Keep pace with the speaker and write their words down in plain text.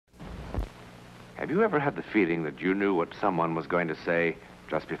Have you ever had the feeling that you knew what someone was going to say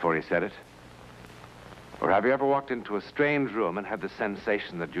just before he said it? Or have you ever walked into a strange room and had the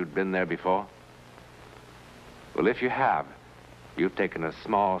sensation that you'd been there before? Well, if you have, you've taken a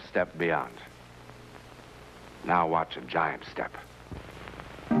small step beyond. Now watch a giant step.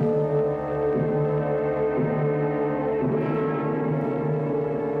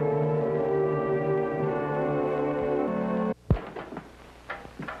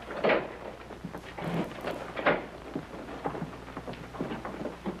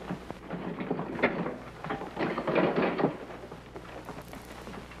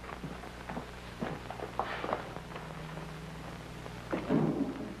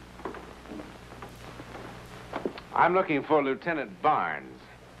 I'm looking for Lieutenant Barnes.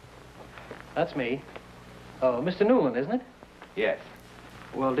 That's me. Oh, Mr. Newland, isn't it? Yes.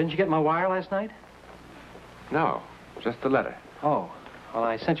 Well, didn't you get my wire last night? No, just the letter. Oh, well,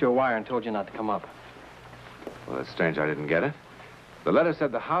 I sent you a wire and told you not to come up. Well, it's strange I didn't get it. The letter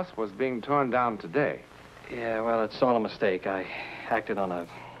said the house was being torn down today. Yeah, well, it's all a mistake. I acted on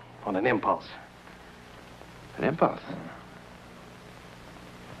an impulse. An impulse?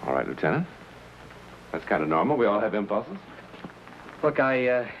 All right, Lieutenant. That's kind of normal. We all have impulses. Look,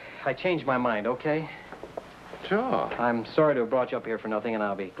 I changed my mind, okay? Sure. I'm sorry to have brought you up here for nothing, and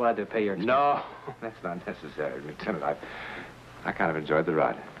I'll be glad to pay your expenses. No, that's not necessary, Lieutenant. I kind of enjoyed the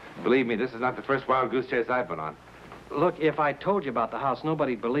ride. Believe me, this is not the first wild goose chase I've been on. Look, if I told you about the house,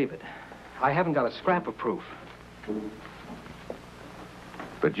 nobody'd believe it. I haven't got a scrap of proof.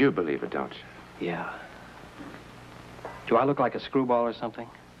 But you believe it, don't you? Yeah. Do I look like a screwball or something?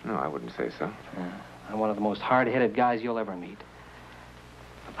 No, I wouldn't say so. I'm one of the most hard-headed guys you'll ever meet.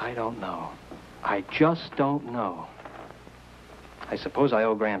 But I don't know. I just don't know. I suppose I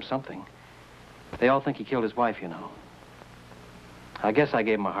owe Graham something. They all think he killed his wife, you know. I guess I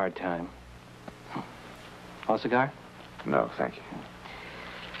gave him a hard time. Want a cigar? No, thank you.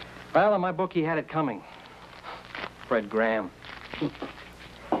 Well, in my book, he had it coming. Fred Graham.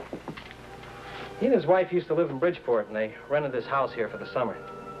 He and his wife used to live in Bridgeport, and they rented this house here for the summer.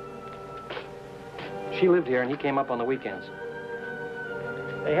 She lived here, and he came up on the weekends.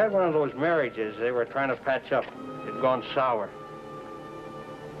 They had one of those marriages they were trying to patch up. It'd gone sour.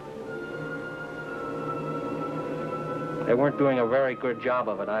 They weren't doing a very good job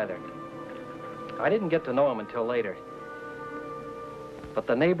of it either. I didn't get to know him until later. But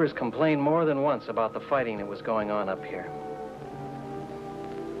the neighbors complained more than once about the fighting that was going on up here.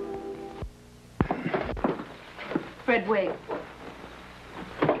 Fred, wait.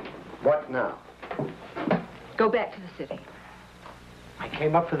 What now? Go back to the city. I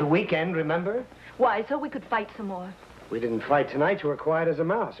came up for the weekend, remember? Why, so we could fight some more. We didn't fight tonight. You were quiet as a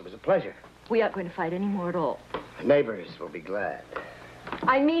mouse. It was a pleasure. We aren't going to fight any more at all. The neighbors will be glad.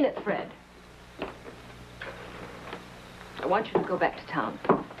 I mean it, Fred. I want you to go back to town.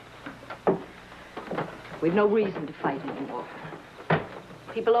 We've no reason to fight anymore.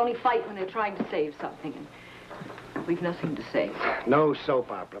 People only fight when they're trying to save something, and we've nothing to save. No soap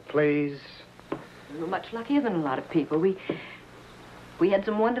opera, please. We were much luckier than a lot of people. We had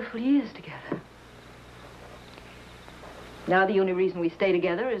some wonderful years together. Now the only reason we stay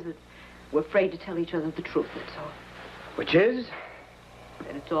together is that we're afraid to tell each other the truth, that's all. Which is?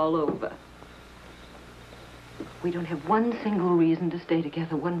 Then it's all over. We don't have one single reason to stay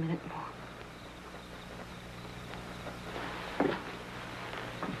together 1 minute more.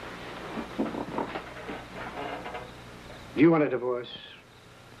 You want a divorce?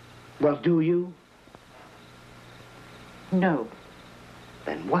 Well, do you? No.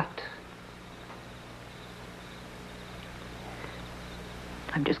 Then what?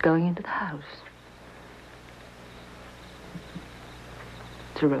 I'm just going into the house.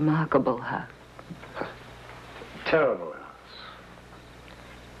 It's a remarkable house. Terrible house.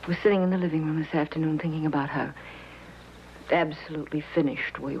 I was sitting in the living room this afternoon thinking about how absolutely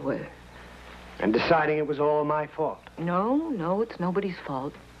finished we were. And deciding it was all my fault. No, it's nobody's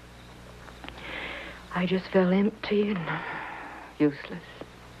fault. I just felt empty and useless.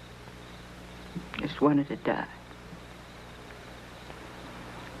 Just wanted to die.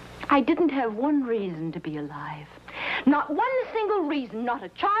 I didn't have one reason to be alive. Not one single reason, not a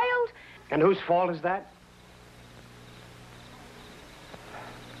child. And whose fault is that?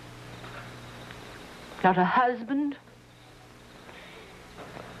 Not a husband.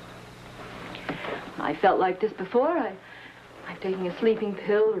 I felt like this before. I've taken a sleeping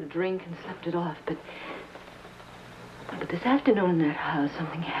pill or a drink and slept it off, but this afternoon in that house,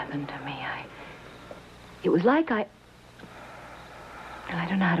 something happened to me. It was like I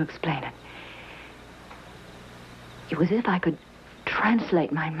don't know how to explain it. It was as if I could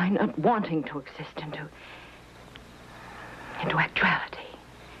translate my not wanting to exist into actuality.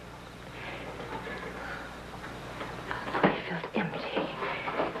 I felt empty.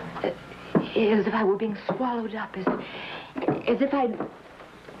 As if I were being swallowed up, as if I'd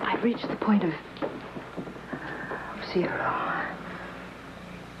reached the point of zero.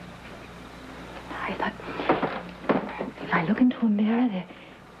 I thought, if I look into a mirror, there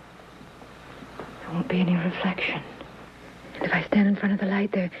won't be any reflection. And if I stand in front of the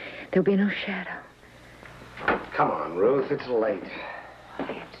light, there'll be no shadow. Come on, Ruth, it's late. All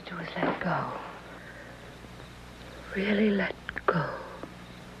I have to do is let go. Really let go.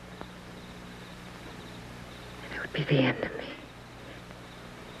 And it would be the end of me.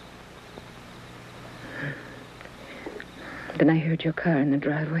 Then I heard your car in the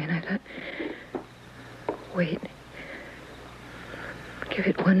driveway, and I thought, wait. Give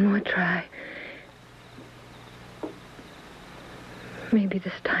it one more try. Maybe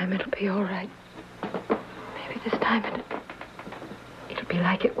this time it'll be all right. Maybe this time it'll be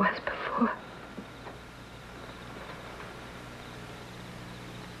like it was before.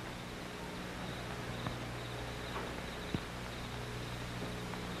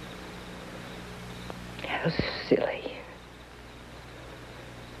 How silly.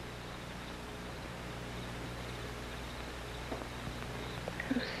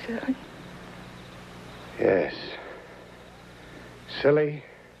 How silly. Yes. Silly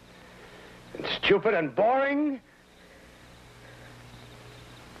and stupid and boring.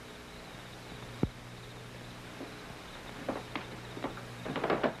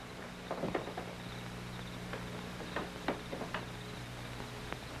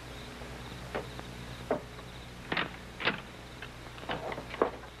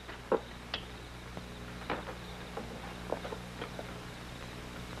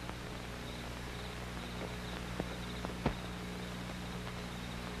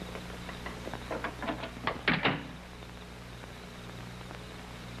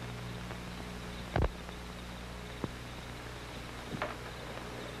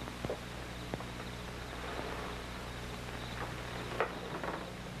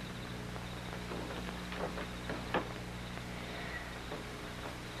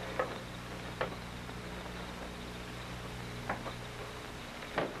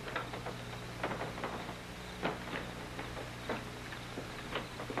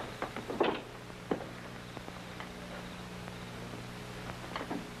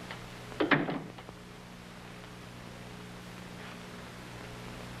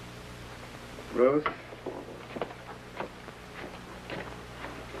 Ruth?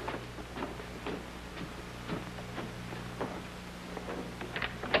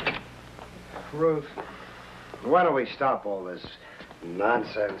 Ruth, why don't we stop all this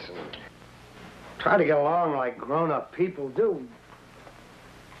nonsense and try to get along like grown-up people do?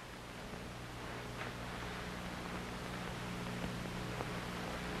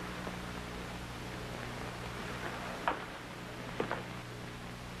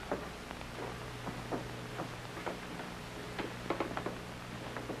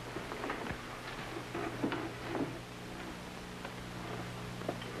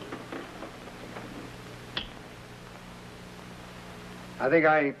 I think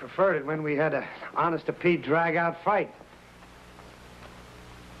I preferred it when we had an honest-to-Pete drag-out fight.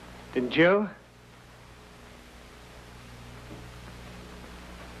 Didn't you?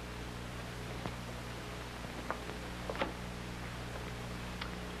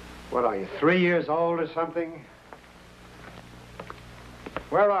 What are you, 3 years old or something?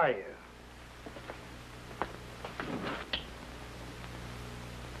 Where are you?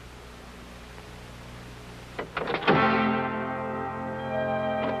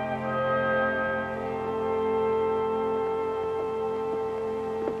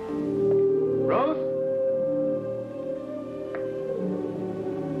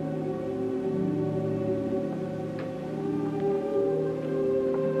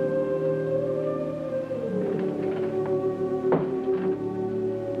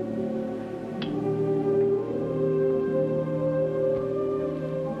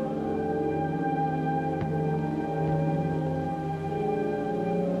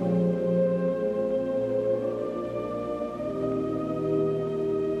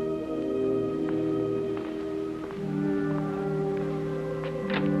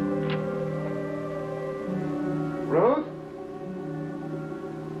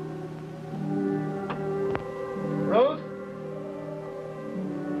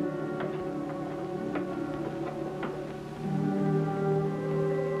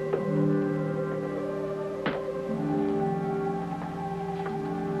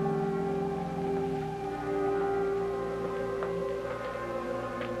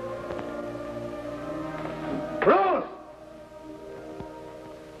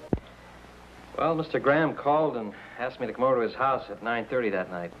 Well, Mr. Graham called and asked me to come over to his house at 9:30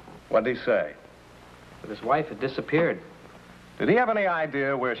 that night. What'd he say? But his wife had disappeared. Did he have any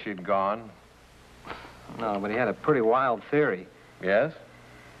idea where she'd gone? No, but he had a pretty wild theory. Yes?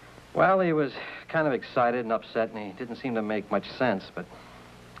 Well, he was kind of excited and upset, and he didn't seem to make much sense, but...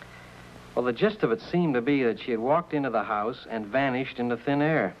 Well, the gist of it seemed to be that she had walked into the house and vanished into thin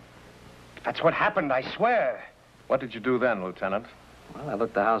air. That's what happened, I swear. What did you do then, Lieutenant? Well, I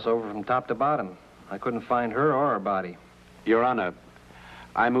looked the house over from top to bottom. I couldn't find her or her body. Your Honor,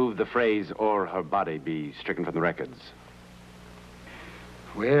 I move the phrase, "or her body," be stricken from the records.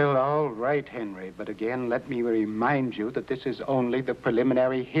 Well, all right, Henry, but again, let me remind you that this is only the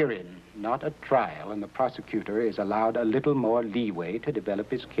preliminary hearing, not a trial, and the prosecutor is allowed a little more leeway to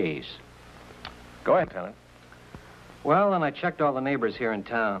develop his case. Go ahead, Lieutenant. Well, then I checked all the neighbors here in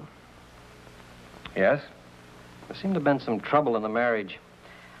town. Yes? There seemed to have been some trouble in the marriage.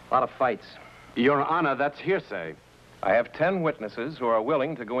 A lot of fights. Your Honor, that's hearsay. I have 10 witnesses who are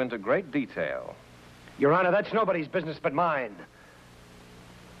willing to go into great detail. Your Honor, that's nobody's business but mine.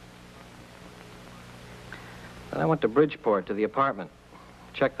 Then I went to Bridgeport, to the apartment.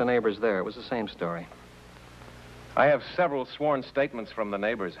 Checked the neighbors there. It was the same story. I have several sworn statements from the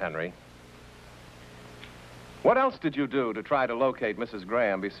neighbors, Henry. What else did you do to try to locate Mrs.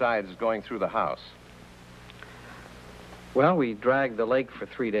 Graham besides going through the house? Well, we dragged the lake for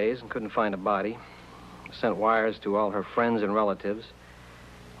 3 days and couldn't find a body. Sent wires to all her friends and relatives.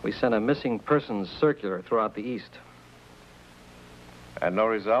 We sent a missing persons circular throughout the East. And no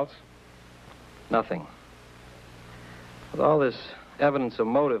results? Nothing. With all this evidence of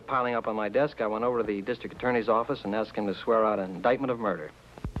motive piling up on my desk, I went over to the district attorney's office and asked him to swear out an indictment of murder.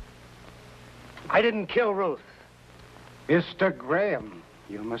 I didn't kill Ruth. Mr. Graham,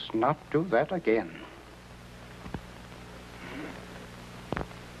 you must not do that again.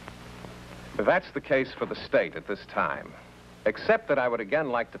 That's the case for the state at this time. Except that I would again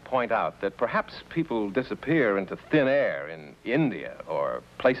like to point out that perhaps people disappear into thin air in India or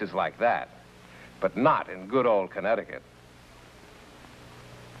places like that, but not in good old Connecticut.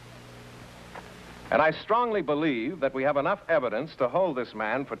 And I strongly believe that we have enough evidence to hold this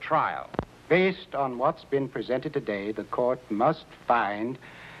man for trial. Based on what's been presented today, the court must find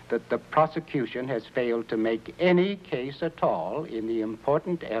that the prosecution has failed to make any case at all in the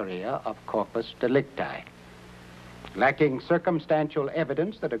important area of corpus delicti. Lacking circumstantial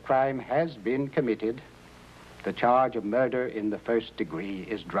evidence that a crime has been committed, the charge of murder in the first degree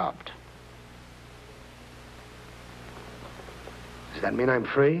is dropped. Does that mean I'm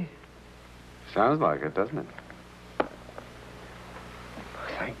free? Sounds like it, doesn't it?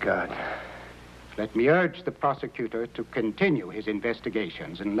 Thank God. Let me urge the prosecutor to continue his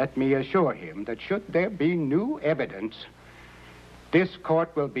investigations, and let me assure him that should there be new evidence, this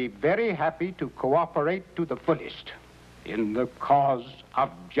court will be very happy to cooperate to the fullest in the cause of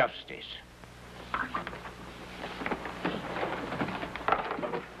justice.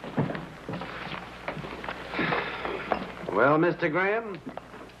 Well, Mr. Graham,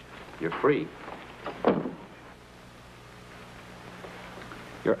 you're free.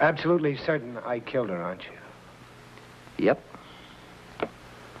 You're absolutely certain I killed her, aren't you? Yep.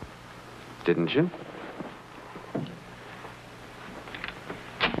 Didn't you?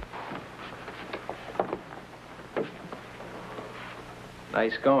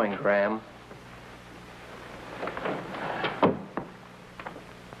 Nice going, Graham.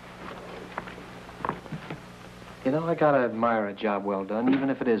 You know, I gotta admire a job well done, even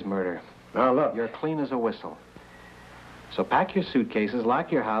if it is murder. Now, look. You're clean as a whistle. So pack your suitcases,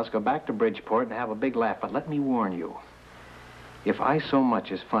 lock your house, go back to Bridgeport, and have a big laugh. But let me warn you, if I so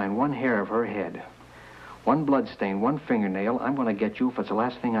much as find one hair of her head, one blood stain, one fingernail, I'm going to get you if it's the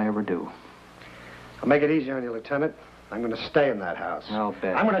last thing I ever do. I'll make it easier on you, Lieutenant. I'm going to stay in that house. I'll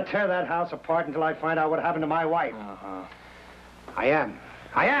bet. I'm going to tear that house apart until I find out what happened to my wife. Uh-huh. I am!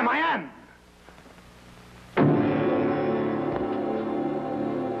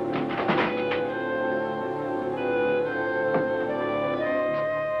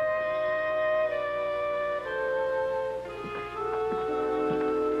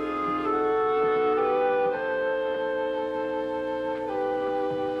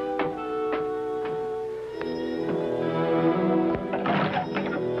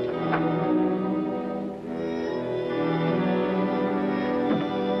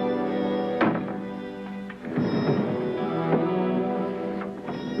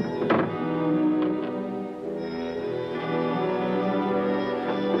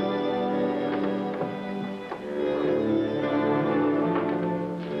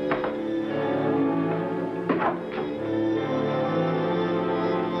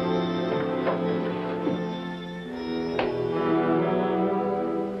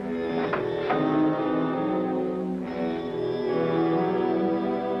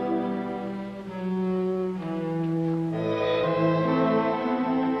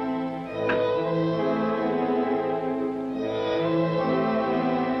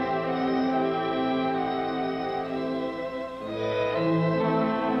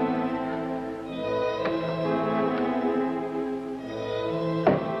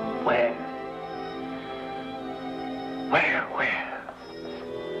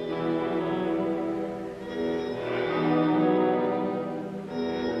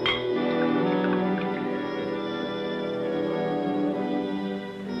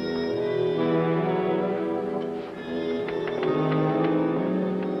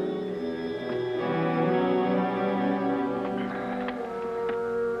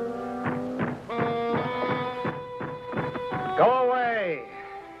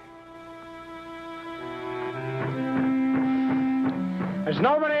 There's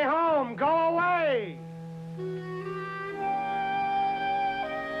nobody home. Go away.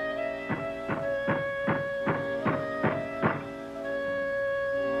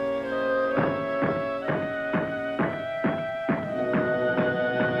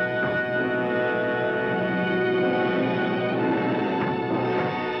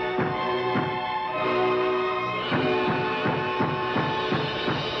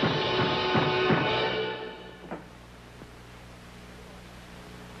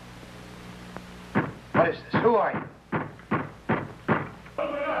 What is this? Who are you?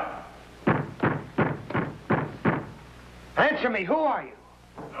 Answer me. Who are you?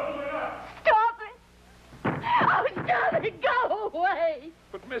 Stop it! Oh, stop it! Go away!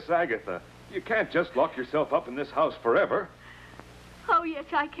 But, Miss Agatha, you can't just lock yourself up in this house forever. Oh, yes,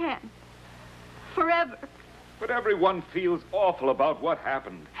 I can. Forever. But everyone feels awful about what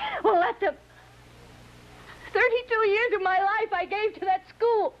happened. Well, let them... 32 years of my life I gave to that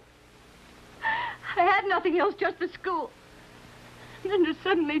school. I had nothing else, just the school. And then to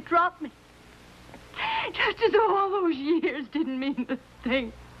suddenly drop me. Just as though all those years didn't mean a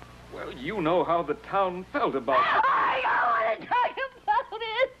thing. Well, you know how the town felt about it. I don't want to talk about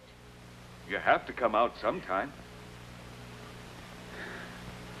it. You have to come out sometime.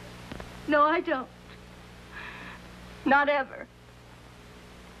 No, I don't. Not ever.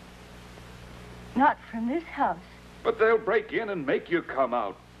 Not from this house. But they'll break in and make you come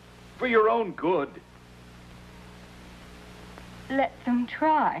out. For your own good. Let them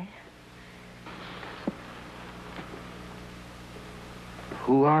try.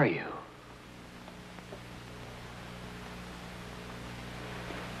 Who are you?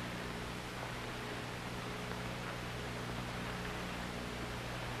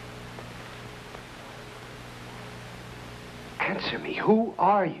 Answer me. Who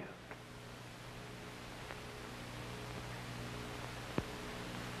are you?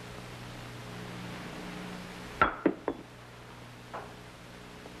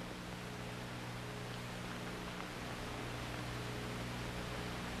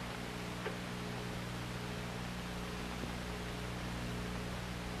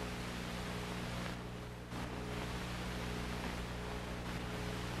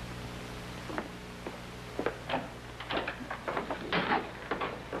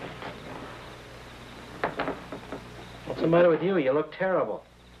 What's the matter with you? You look terrible.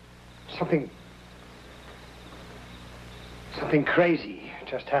 Something crazy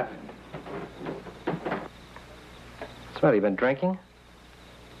just happened. What's the matter? You been drinking?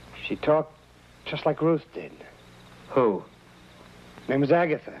 She talked just like Ruth did. Who? Her name was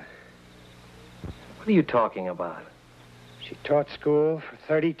Agatha. What are you talking about? She taught school for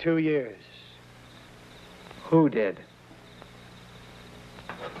 32 years. Who did?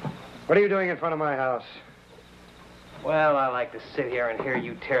 What are you doing in front of my house? Well, I like to sit here and hear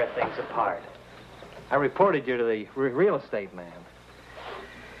you tear things apart. I reported you to the real estate man.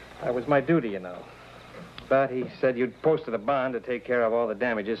 That was my duty, you know. But he said you'd posted a bond to take care of all the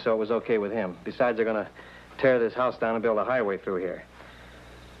damages, so it was okay with him. Besides, they're going to tear this house down and build a highway through here.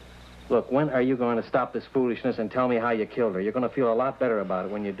 Look, when are you going to stop this foolishness and tell me how you killed her? You're going to feel a lot better about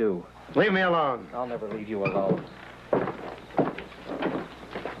it when you do. Leave me alone. I'll never leave you alone.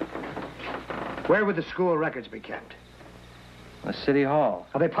 Where would the school records be kept? The city hall.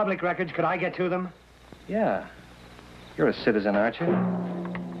 Are they public records? Could I get to them? Yeah. You're a citizen, aren't you?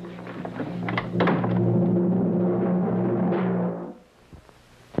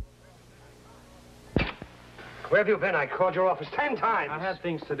 Where have you been? I called your office 10 times. I had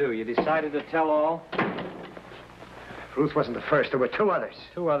things to do. You decided to tell all? Ruth wasn't the first. There were two others.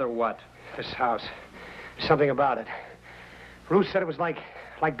 Two other what? This house. Something about it. Ruth said it was like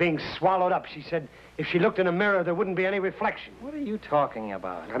being swallowed up. She said if she looked in a mirror, there wouldn't be any reflection. What are you talking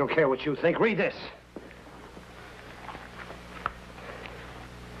about? I don't care what you think. Read this.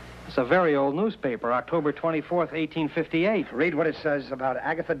 It's a very old newspaper, October 24th, 1858. Read what it says about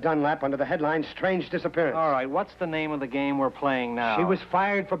Agatha Dunlap under the headline, Strange Disappearance. All right, what's the name of the game we're playing now? She was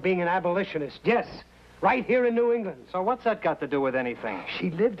fired for being an abolitionist. Yes, right here in New England. So what's that got to do with anything?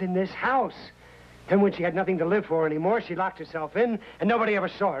 She lived in this house. Then when she had nothing to live for anymore, she locked herself in, and nobody ever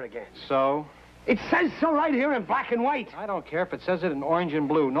saw her again. So? It says so right here in black and white. I don't care if it says it in orange and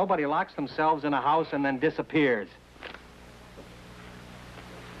blue. Nobody locks themselves in a house and then disappears.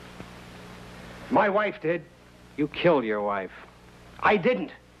 My wife did. You killed your wife. I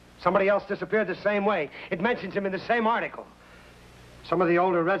didn't. Somebody else disappeared the same way. It mentions him in the same article. Some of the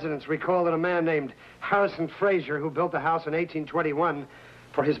older residents recall that a man named Harrison Frazier, who built the house in 1821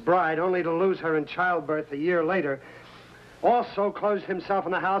 for his bride, only to lose her in childbirth a year later, also closed himself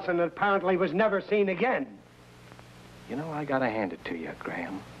in the house and apparently was never seen again. You know, I gotta hand it to you,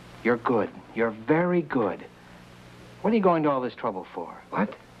 Graham. You're good. You're very good. What are you going to all this trouble for?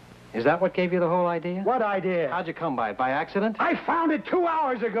 What? Is that what gave you the whole idea? What idea? How'd you come by it? By accident? I found it 2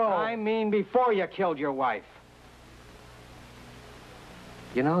 hours ago. I mean before you killed your wife.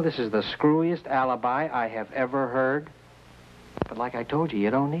 You know, this is the screwiest alibi I have ever heard. But like I told you,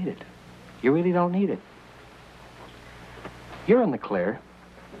 you don't need it. You really don't need it. You're in the clear.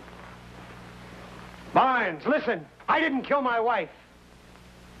 Barnes, listen. I didn't kill my wife.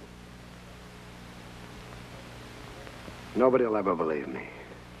 Nobody will ever believe me.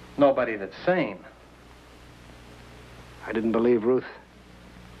 Nobody that's sane. I didn't believe Ruth.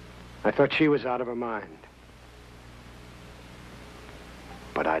 I thought she was out of her mind.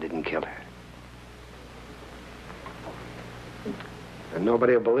 But I didn't kill her. And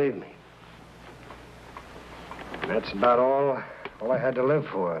nobody will believe me. And that's about all I had to live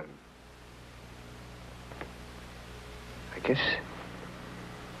for.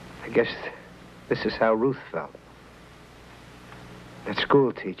 I guess this is how Ruth felt. That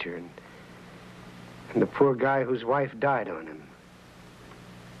school teacher and the poor guy whose wife died on him.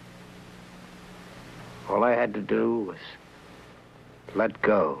 All I had to do was let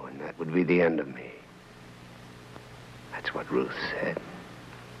go, and that would be the end of me. That's what Ruth said.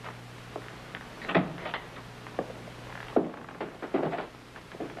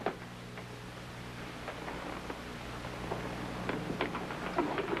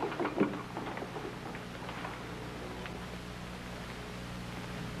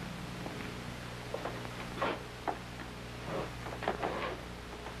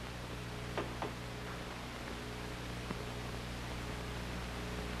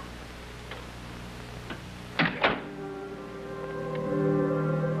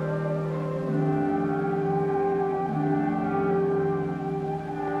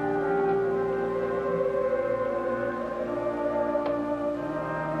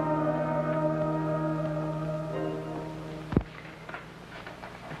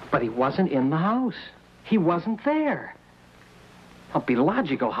 But he wasn't in the house. He wasn't there. Now, be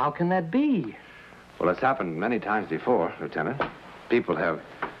logical. How can that be? Well, it's happened many times before, Lieutenant. People have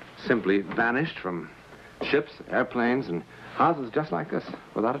simply vanished from ships, airplanes, and houses just like this,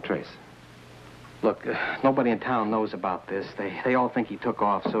 without a trace. Look, nobody in town knows about this. They all think he took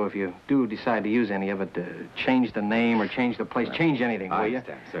off, so if you do decide to use any of it, change the name or change the place, change anything, will you? I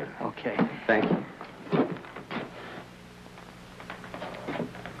understand, certainly. Okay. Thank you.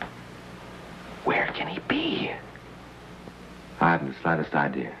 Where can he be? I haven't the slightest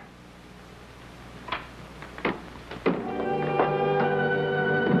idea.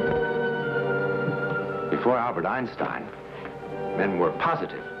 Before Albert Einstein, men were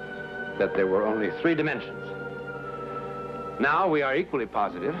positive that there were only 3 dimensions. Now we are equally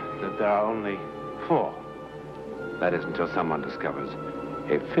positive that there are only 4. That is until someone discovers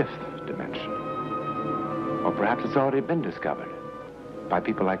a 5th dimension. Or perhaps it's already been discovered by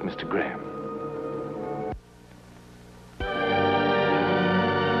people like Mr. Graham.